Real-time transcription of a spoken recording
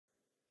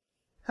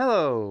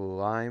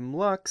Hello, I'm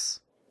Lux.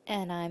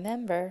 And I'm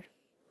Ember.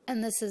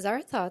 And this is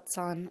our thoughts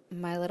on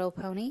My Little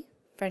Pony,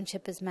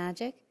 Friendship is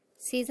Magic,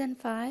 Season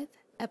 5,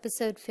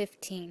 Episode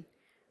 15,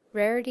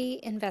 Rarity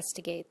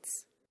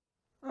Investigates.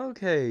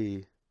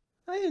 Okay,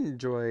 I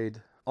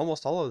enjoyed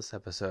almost all of this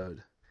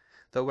episode.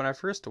 Though when I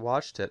first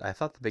watched it, I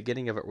thought the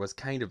beginning of it was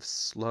kind of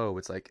slow.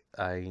 It's like,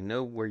 I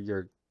know where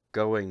you're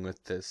going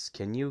with this.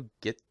 Can you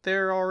get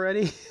there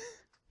already?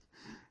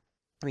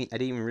 I mean, I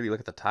didn't even really look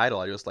at the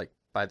title. I just like,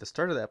 by the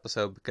start of the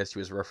episode, because she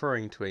was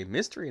referring to a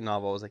mystery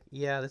novel, I was like,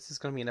 yeah, this is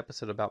going to be an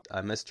episode about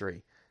a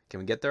mystery.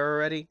 Can we get there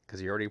already?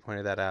 Because you already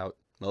pointed that out.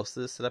 Most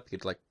of this setup you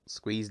could like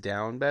squeeze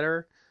down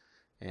better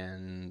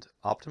and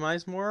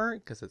optimize more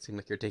because it seemed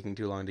like you're taking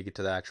too long to get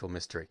to the actual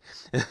mystery.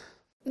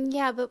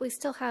 Yeah, but we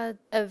still had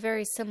a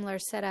very similar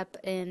setup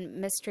in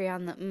Mystery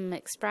on the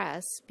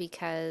Express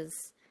because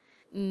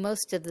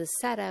most of the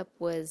setup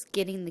was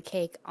getting the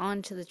cake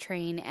onto the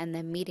train and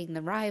then meeting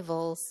the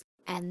rivals,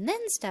 and then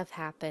stuff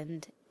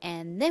happened,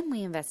 and then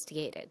we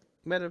investigated.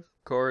 But of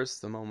course,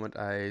 the moment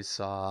I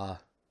saw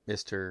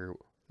Mr.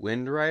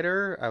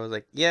 Windrider, I was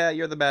like, yeah,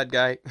 you're the bad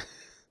guy.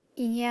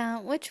 Yeah,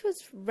 which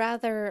was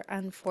rather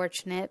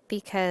unfortunate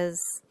because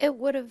it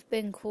would have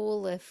been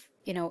cool if,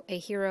 a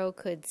hero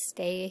could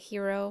stay a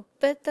hero.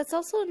 But that's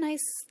also a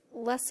nice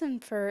lesson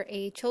for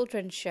a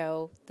children's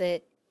show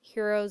that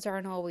heroes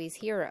aren't always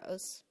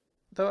heroes.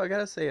 Though I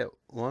gotta say, at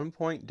one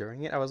point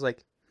during it, I was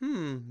like,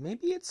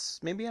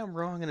 maybe I'm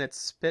wrong and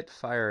it's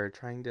Spitfire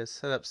trying to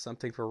set up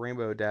something for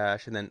Rainbow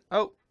Dash, and then,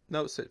 oh,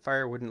 no,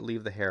 Spitfire wouldn't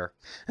leave the hair.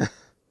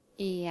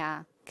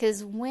 Yeah,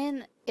 because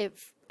when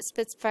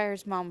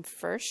Spitfire's mom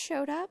first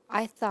showed up,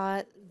 I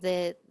thought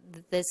that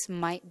this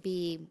might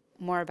be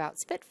more about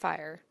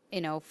Spitfire.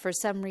 For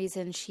some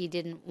reason, she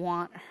didn't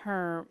want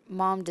her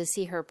mom to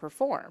see her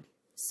perform.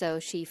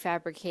 So she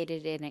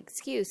fabricated an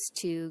excuse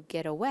to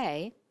get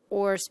away.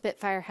 Or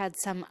Spitfire had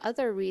some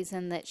other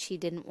reason that she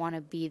didn't want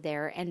to be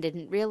there and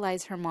didn't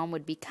realize her mom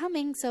would be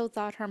coming, so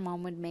thought her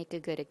mom would make a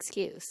good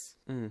excuse.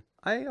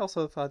 I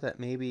also thought that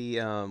maybe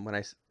when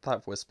I thought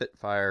it was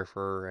Spitfire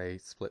for a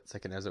split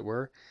second, as it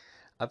were,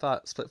 I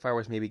thought Spitfire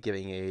was maybe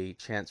giving a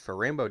chance for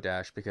Rainbow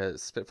Dash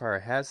because Spitfire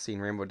has seen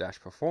Rainbow Dash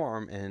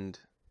perform and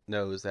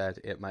knows that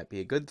it might be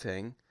a good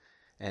thing.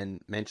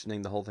 And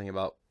mentioning the whole thing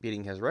about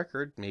beating his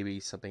record, maybe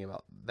something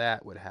about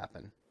that would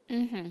happen.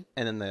 Mm-hmm.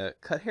 And then the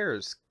cut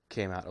hairs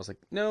came out. I was like,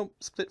 no,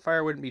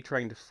 Spitfire wouldn't be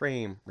trying to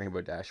frame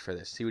Rainbow Dash for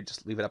this. He would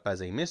just leave it up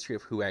as a mystery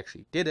of who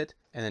actually did it,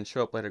 and then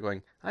show up later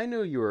going, I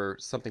knew you were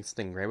something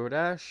Rainbow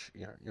Dash.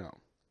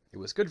 It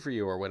was good for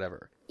you or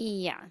whatever.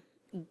 Yeah,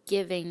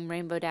 giving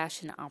Rainbow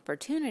Dash an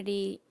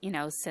opportunity,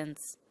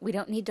 since we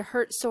don't need to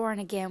hurt Soren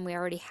again, we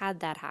already had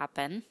that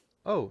happen.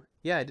 Oh,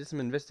 yeah, I did some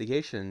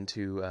investigation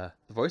to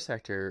the voice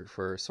actor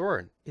for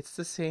Soren. It's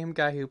the same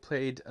guy who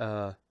played,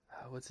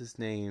 what's his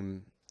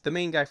name? The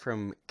main guy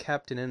from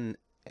Captain and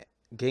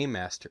Game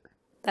Master.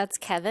 That's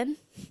Kevin?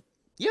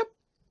 Yep,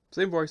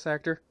 same voice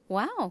actor.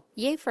 Wow,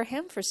 yay for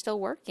him for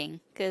still working,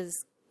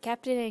 because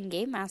Captain and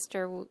Game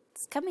Master was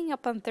coming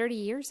up on 30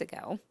 years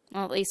ago.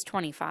 Well, at least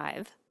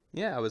 25.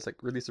 Yeah, I was like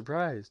really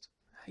surprised.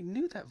 I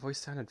knew that voice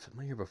sounded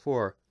familiar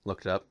before.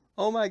 Looked it up.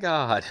 Oh my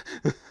god!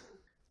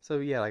 So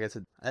yeah, like I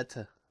said, that's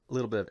a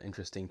little bit of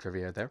interesting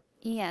trivia there.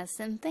 Yes,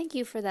 and thank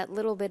you for that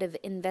little bit of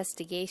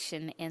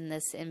investigation in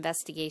this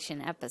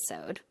investigation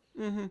episode.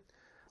 Mm-hmm.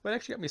 What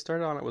actually got me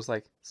started on it was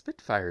like,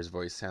 Spitfire's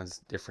voice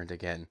sounds different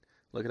again.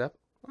 Look it up.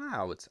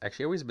 Wow, it's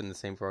actually always been the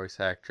same voice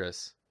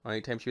actress.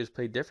 Only time she was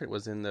played different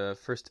was in the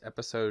first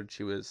episode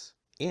she was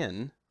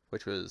in,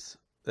 which was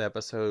the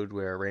episode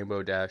where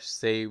Rainbow Dash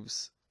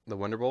saves the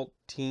Wonderbolt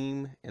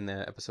team in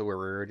the episode where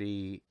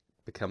Rarity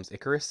becomes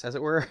Icarus, as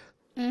it were.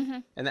 Mm-hmm.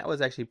 And that was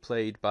actually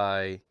played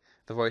by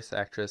the voice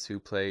actress who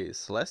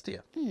plays Celestia.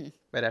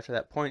 But after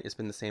that point, it's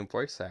been the same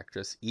voice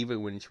actress,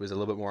 even when she was a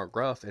little bit more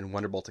gruff in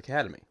Wonderbolt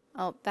Academy.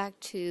 Oh, back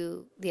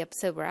to the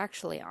episode we're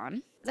actually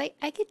on.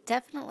 I could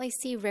definitely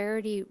see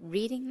Rarity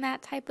reading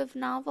that type of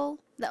novel.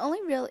 The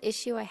only real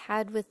issue I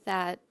had with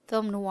that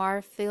film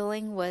noir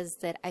feeling was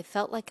that I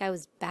felt like I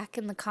was back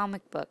in the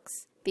comic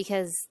books,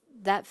 because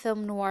that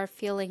film noir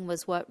feeling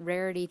was what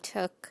Rarity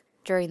took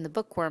during the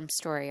Bookworm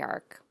story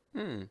arc.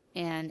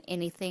 And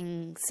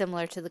anything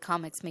similar to the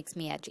comics makes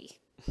me edgy.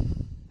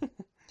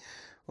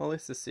 Well, at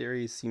least the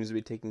series seems to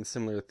be taking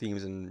similar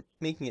themes and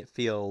making it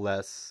feel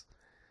less,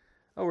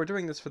 oh, we're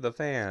doing this for the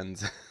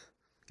fans.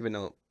 Even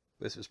though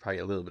this was probably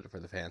a little bit for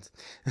the fans.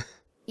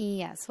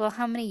 Yes, well,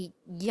 how many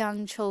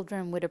young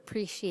children would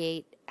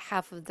appreciate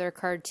half of their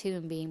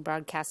cartoon being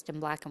broadcast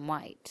in black and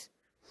white?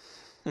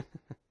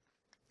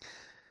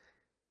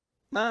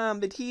 Mom,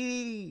 the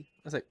TV!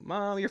 I was like,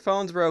 Mom, your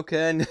phone's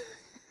broken.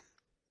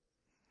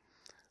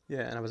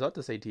 Yeah, and I was about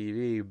to say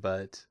TV,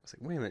 but I was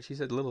like, wait a minute, she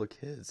said little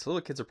kids.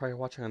 Little kids are probably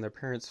watching on their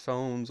parents'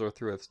 phones or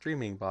through a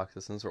streaming box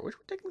of some sort, which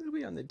would technically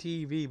be on the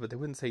TV, but they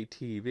wouldn't say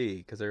TV,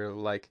 because they're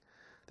like,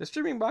 the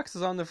streaming box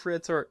is on the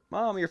fritz, or,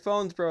 Mom, your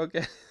phone's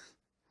broken.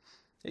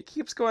 It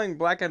keeps going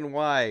black and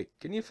white.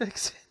 Can you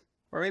fix it?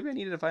 Or maybe I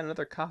needed to find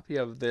another copy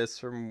of this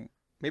from,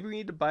 maybe we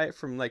need to buy it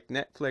from, like,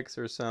 Netflix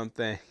or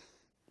something.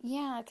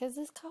 Yeah, because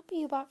this copy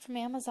you bought from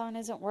Amazon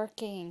isn't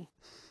working.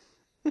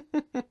 It's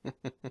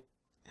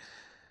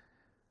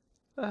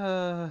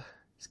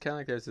kind of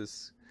like there's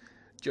this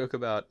joke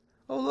about,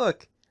 oh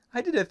look,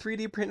 I did a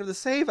 3D print of the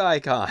save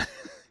icon.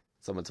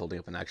 Someone's holding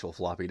up an actual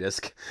floppy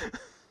disk.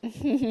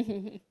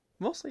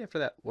 Mostly after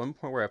that one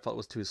point where I felt it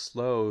was too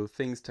slow,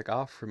 things took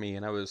off for me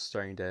and I was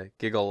starting to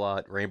giggle a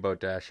lot. Rainbow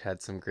Dash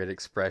had some great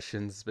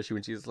expressions, especially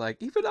when she was like,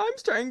 even I'm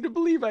starting to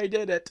believe I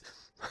did it.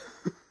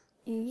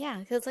 Yeah,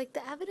 because like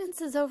the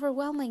evidence is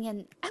overwhelming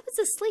and I was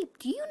asleep.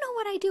 Do you know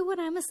what I do when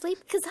I'm asleep?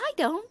 Because I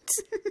don't.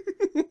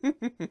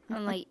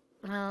 I'm like,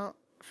 well,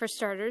 for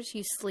starters,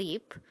 you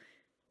sleep,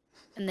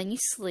 and then you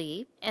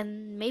sleep,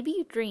 and maybe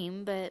you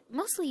dream, but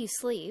mostly you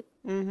sleep.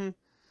 Mm-hmm.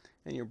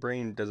 And your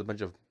brain does a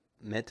bunch of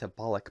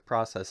metabolic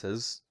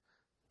processes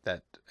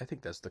that, I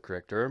think that's the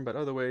correct term, but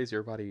other ways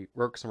your body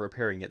works on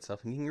repairing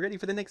itself and getting ready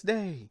for the next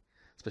day.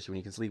 Especially when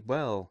you can sleep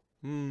well.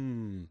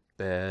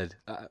 Bed.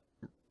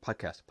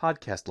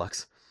 Podcast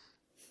Lux.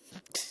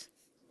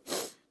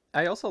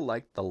 I also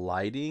liked the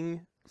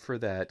lighting for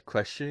that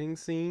questioning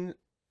scene.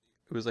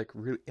 It was like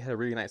really, it had a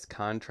really nice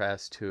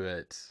contrast to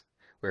it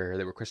where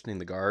they were questioning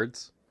the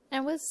guards.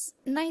 It was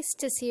nice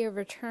to see a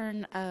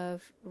return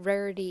of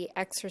Rarity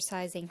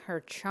exercising her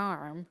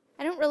charm.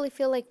 I don't really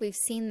feel like we've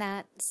seen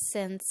that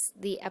since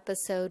the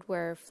episode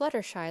where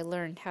Fluttershy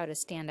learned how to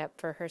stand up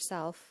for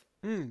herself.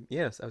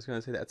 Yes, I was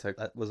going to say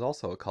that was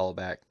also a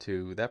callback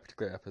to that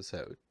particular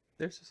episode.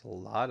 There's just a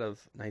lot of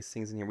nice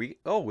things in here.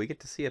 We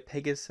get to see a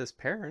Pegasus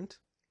parent.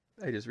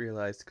 I just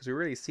realized because we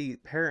already see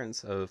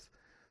parents of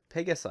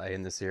Pegasi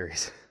in the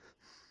series.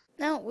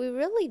 No, we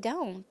really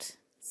don't.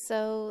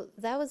 So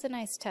that was a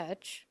nice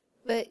touch.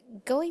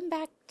 But going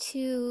back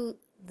to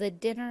the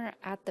dinner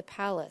at the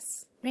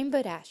palace,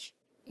 Rainbow Dash,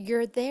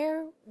 you're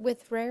there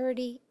with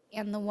Rarity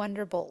and the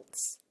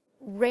Wonderbolts.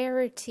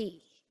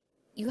 Rarity.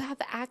 You have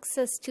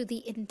access to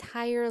the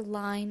entire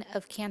line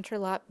of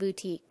Canterlot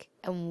Boutique.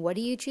 And what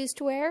do you choose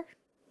to wear?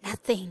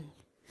 Nothing.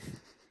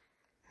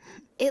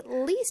 At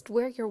least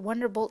wear your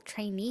Wonderbolt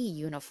trainee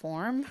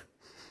uniform.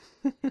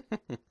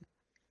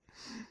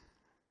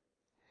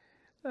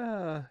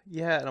 Yeah,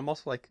 and I'm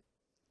also like,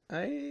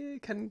 I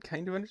can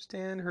kind of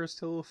understand her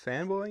still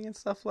fanboying and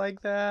stuff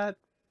like that,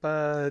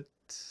 but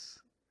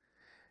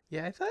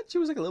yeah, I thought she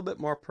was like a little bit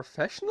more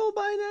professional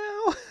by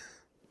now.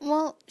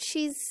 Well,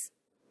 she's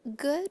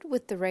good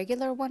with the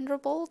regular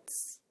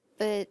Wonderbolts,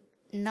 but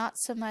not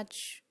so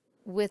much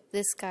with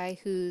this guy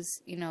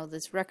who's,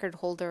 this record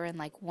holder and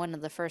like one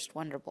of the first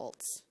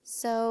Wonderbolts.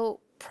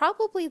 So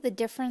probably the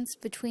difference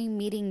between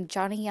meeting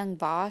Johnny Young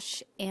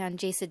Bosch and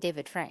Jason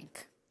David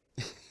Frank.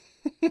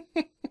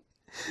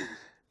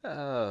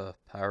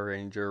 Power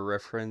Ranger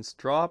reference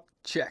drop,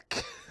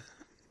 check.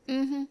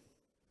 Mm-hmm.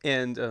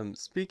 And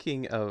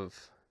speaking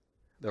of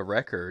the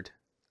record,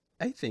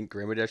 I think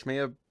Rainbow Dash may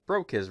have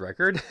broke his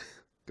record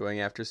going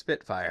after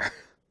Spitfire.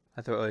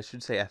 I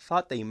should say, I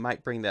thought they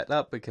might bring that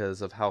up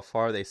because of how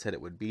far they said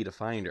it would be to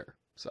find her.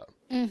 So.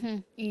 Mm-hmm.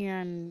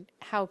 And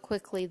how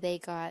quickly they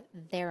got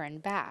there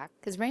and back.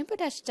 Because Rainbow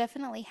Dash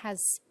definitely has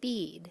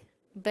speed,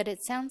 but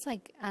it sounds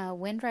like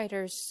Wind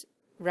Rider's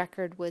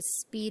record was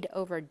speed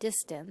over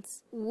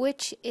distance,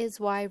 which is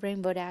why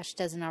Rainbow Dash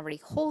doesn't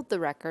already hold the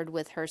record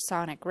with her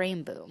Sonic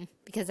Rainboom,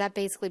 because that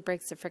basically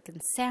breaks the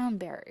frickin' sound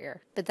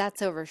barrier. But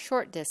that's over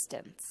short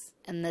distance,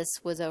 and this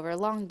was over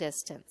long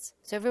distance.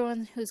 So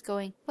everyone who's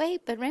going,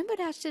 wait, but Rainbow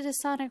Dash did a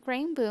Sonic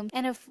Rainboom,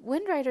 and if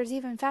Wind Rider's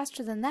even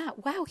faster than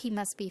that, wow, he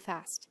must be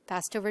fast.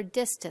 Fast over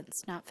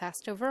distance, not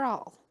fast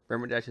overall.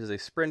 Rainbow Dash is a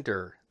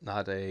sprinter,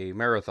 not a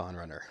marathon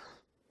runner.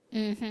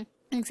 Mm-hmm.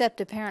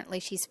 Except apparently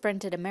she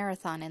sprinted a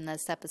marathon in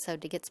this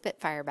episode to get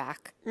Spitfire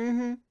back.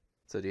 Mm-hmm.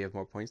 So do you have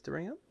more points to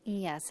bring up?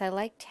 Yes, I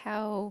liked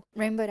how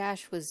Rainbow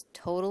Dash was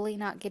totally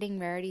not getting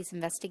Rarity's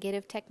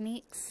investigative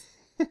techniques.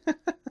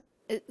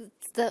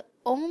 It's the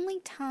only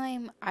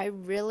time I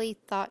really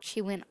thought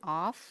she went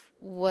off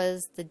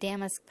was the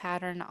damask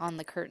pattern on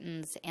the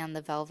curtains and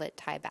the velvet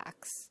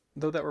tiebacks.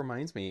 Though that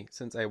reminds me,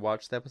 since I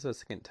watched the episode a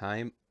second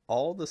time,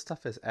 all the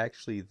stuff is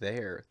actually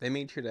there. They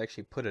made sure to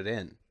actually put it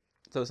in.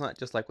 So it's not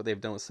just like what they've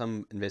done with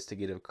some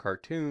investigative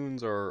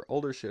cartoons or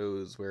older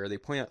shows where they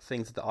point out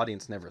things that the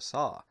audience never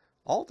saw.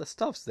 All the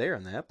stuff's there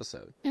in the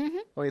episode. Mm-hmm.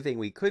 The only thing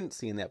we couldn't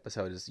see in the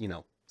episode is,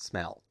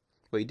 smell.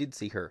 But we did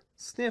see her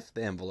sniff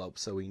the envelope,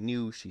 so we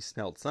knew she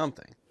smelled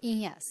something.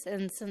 Yes,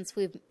 and since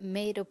we've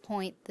made a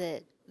point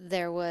that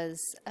there was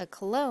a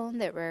cologne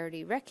that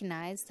Rarity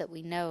recognized that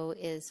we know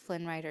is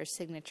Flynn Rider's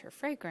signature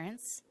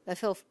fragrance, I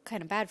feel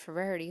kind of bad for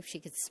Rarity if she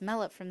could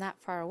smell it from that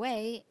far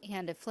away,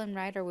 and if Flynn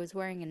Rider was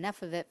wearing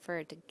enough of it for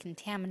it to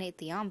contaminate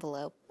the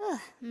envelope. Ugh,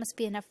 it must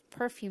be enough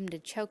perfume to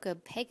choke a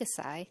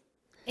Pegasi.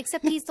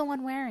 Except he's the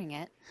one wearing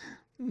it.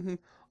 Mm-hmm.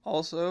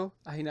 Also,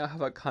 I now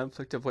have a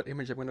conflict of what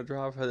image I'm going to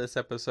draw for this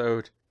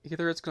episode.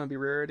 Either it's going to be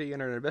Rarity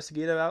in her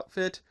investigative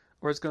outfit,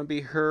 or it's going to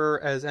be her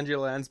as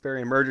Angela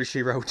Lansbury in Murder,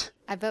 She Wrote.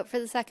 I vote for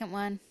the second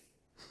one.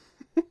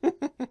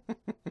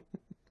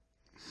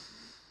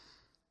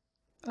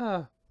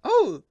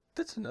 Oh,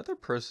 that's another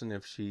person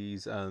if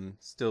she's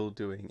still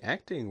doing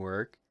acting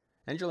work.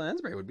 Angela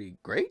Lansbury would be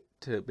great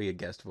to be a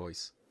guest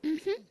voice.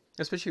 Mm-hmm.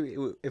 Especially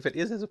if it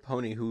is as a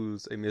pony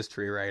who's a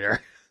mystery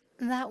writer.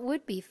 That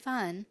would be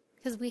fun,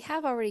 because we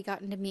have already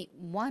gotten to meet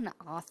one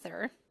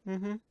author.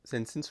 Mm-hmm.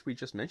 And since we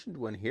just mentioned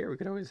one here, we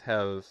could always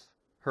have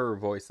her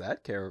voice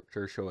that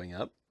character showing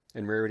up,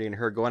 and Rarity and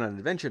her go on an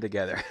adventure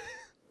together.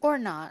 Or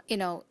not. You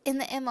know, in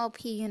the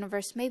MLP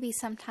universe, maybe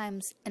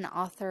sometimes an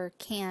author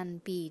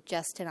can be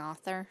just an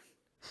author.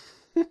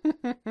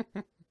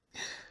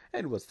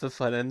 And what's the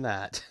fun in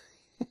that?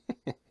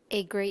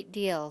 A great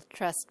deal,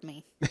 trust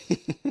me.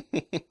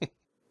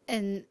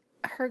 And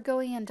her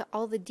going into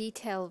all the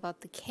detail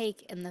about the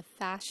cake and the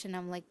fashion,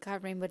 I'm like,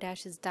 God, Rainbow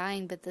Dash is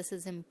dying, but this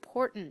is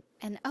important.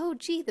 And oh,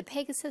 gee, the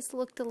Pegasus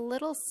looked a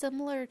little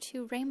similar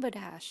to Rainbow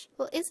Dash.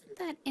 Well, isn't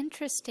that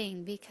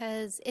interesting?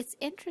 Because it's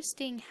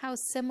interesting how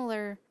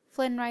similar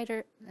Flynn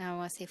Rider, now I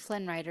want to say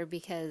Flynn Rider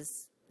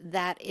because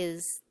that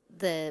is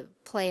the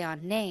play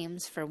on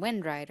names for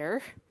Wind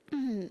Rider.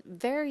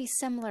 Very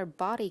similar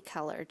body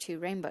color to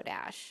Rainbow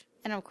Dash.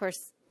 And of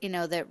course, you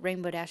know that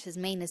Rainbow Dash's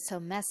mane is so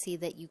messy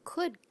that you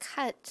could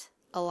cut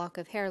a lock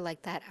of hair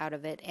like that out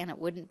of it and it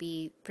wouldn't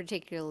be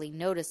particularly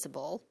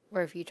noticeable.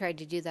 Or if you tried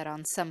to do that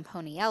on some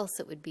pony else,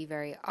 it would be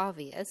very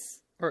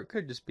obvious. Or it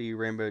could just be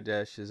Rainbow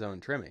Dash's own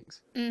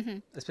trimmings. Mm-hmm.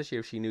 Especially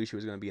if she knew she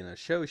was going to be in a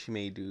show, she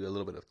may do a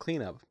little bit of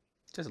cleanup.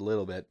 Just a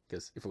little bit,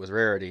 because if it was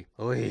Rarity,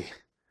 oy.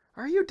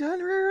 Are you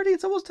done, Rarity?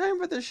 It's almost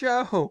time for the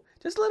show.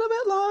 Just a little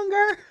bit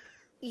longer.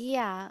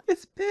 Yeah.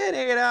 It's been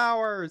 8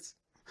 hours.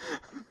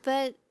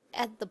 But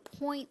at the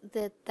point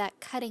that that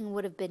cutting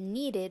would have been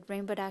needed,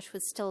 Rainbow Dash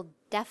was still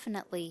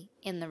definitely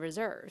in the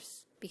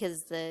reserves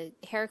because the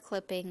hair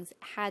clippings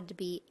had to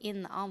be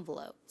in the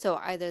envelope. So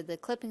either the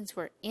clippings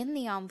were in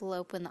the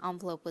envelope when the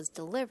envelope was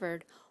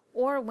delivered,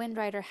 or Wind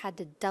Rider had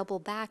to double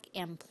back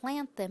and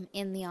plant them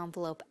in the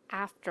envelope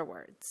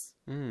afterwards.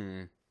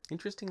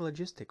 Interesting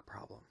logistic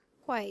problem.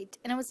 Quite.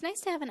 And it was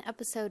nice to have an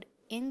episode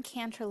in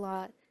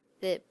Canterlot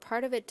that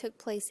part of it took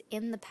place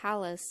in the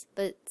palace,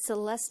 but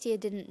Celestia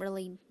didn't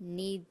really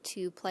need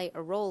to play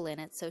a role in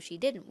it, so she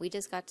didn't. We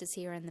just got to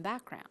see her in the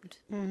background.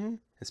 And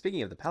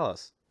speaking of the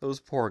palace, those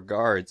poor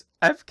guards.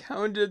 I've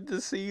counted the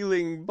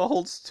ceiling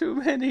bolts too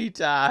many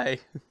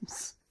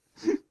times.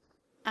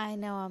 I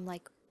know, I'm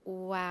like,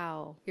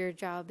 wow, your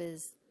job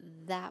is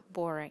that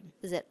boring.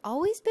 Has it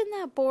always been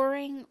that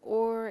boring,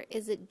 or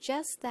is it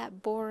just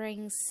that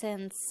boring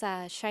since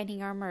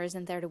Shining Armor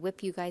isn't there to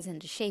whip you guys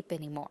into shape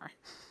anymore?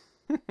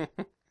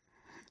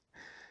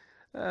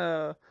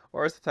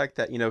 Or it's the fact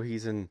that,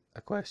 he's in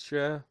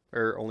Equestria,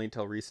 or only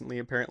until recently,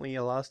 apparently,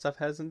 a lot of stuff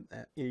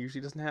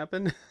usually doesn't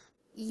happen.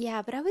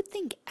 Yeah, but I would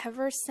think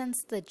ever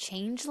since the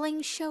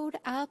Changeling showed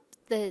up,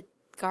 the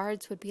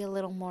guards would be a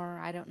little more,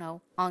 I don't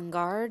know, on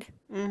guard.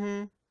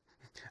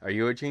 Are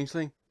you a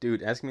changeling?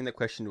 Dude, asking me that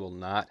question will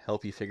not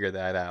help you figure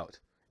that out.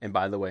 And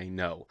by the way,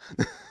 no.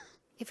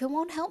 If it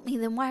won't help me,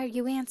 then why are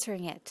you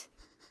answering it?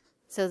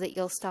 So that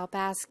you'll stop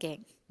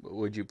asking.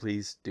 Would you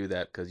please do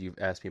that, because you've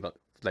asked me about,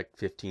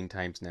 15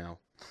 times now.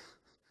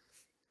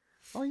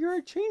 Oh, you're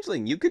a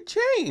changeling. You could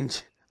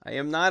change. I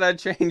am not a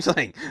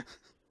changeling.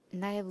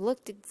 And I have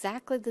looked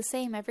exactly the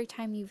same every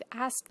time you've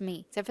asked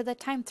me, except for that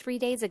time 3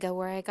 days ago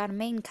where I got a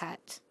mane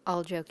cut.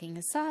 All joking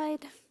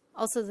aside,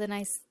 also the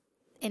nice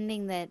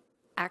ending that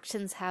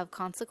actions have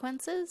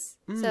consequences.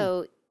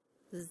 So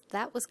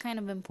that was kind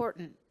of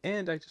important.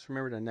 And I just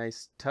remembered a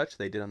nice touch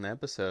they did on the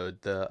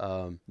episode.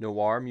 The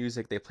noir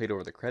music they played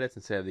over the credits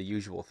instead of the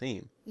usual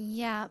theme.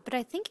 Yeah, but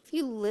I think if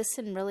you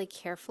listen really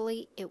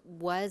carefully, it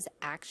was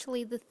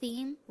actually the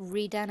theme,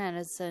 redone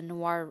as a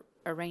noir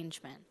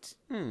arrangement.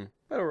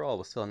 But overall, it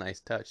was still a nice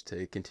touch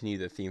to continue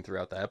the theme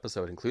throughout the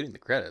episode, including the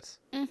credits.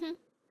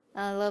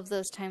 I love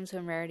those times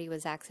when Rarity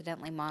was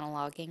accidentally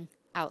monologuing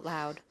out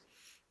loud.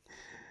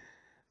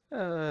 Did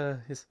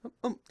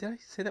I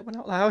say that one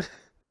out loud?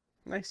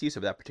 Nice use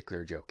of that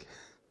particular joke.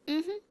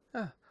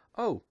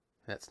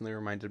 That suddenly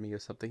reminded me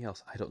of something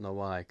else. I don't know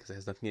why, because it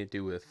has nothing to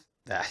do with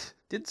that.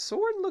 Did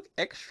Soren look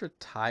extra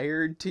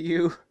tired to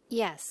you?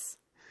 Yes.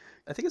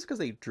 I think it's because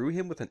they drew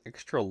him with an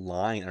extra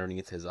line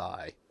underneath his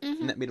eye.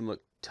 And that made him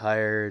look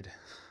tired.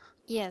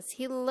 Yes,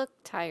 he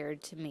looked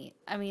tired to me.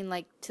 I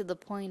mean, to the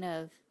point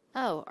of,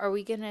 oh, are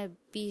we gonna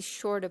be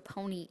short a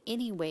pony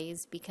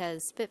anyways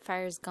because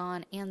Spitfire's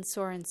gone and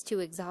Soren's too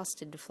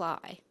exhausted to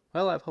fly?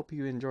 Well, I hope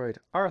you enjoyed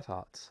our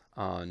thoughts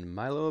on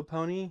My Little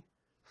Pony,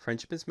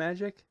 Friendship is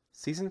Magic,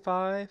 Season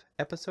 5,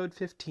 Episode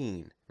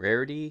 15,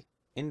 Rarity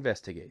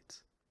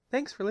Investigates.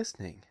 Thanks for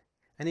listening.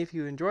 And if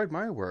you enjoyed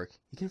my work,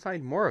 you can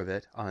find more of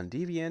it on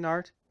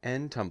DeviantArt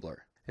and Tumblr.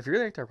 If you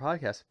really liked our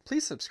podcast,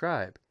 please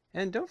subscribe.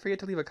 And don't forget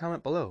to leave a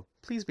comment below.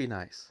 Please be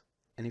nice.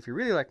 And if you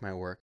really like my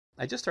work,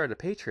 I just started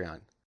a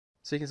Patreon,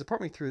 so you can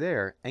support me through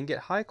there and get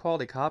high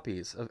quality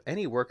copies of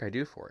any work I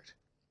do for it.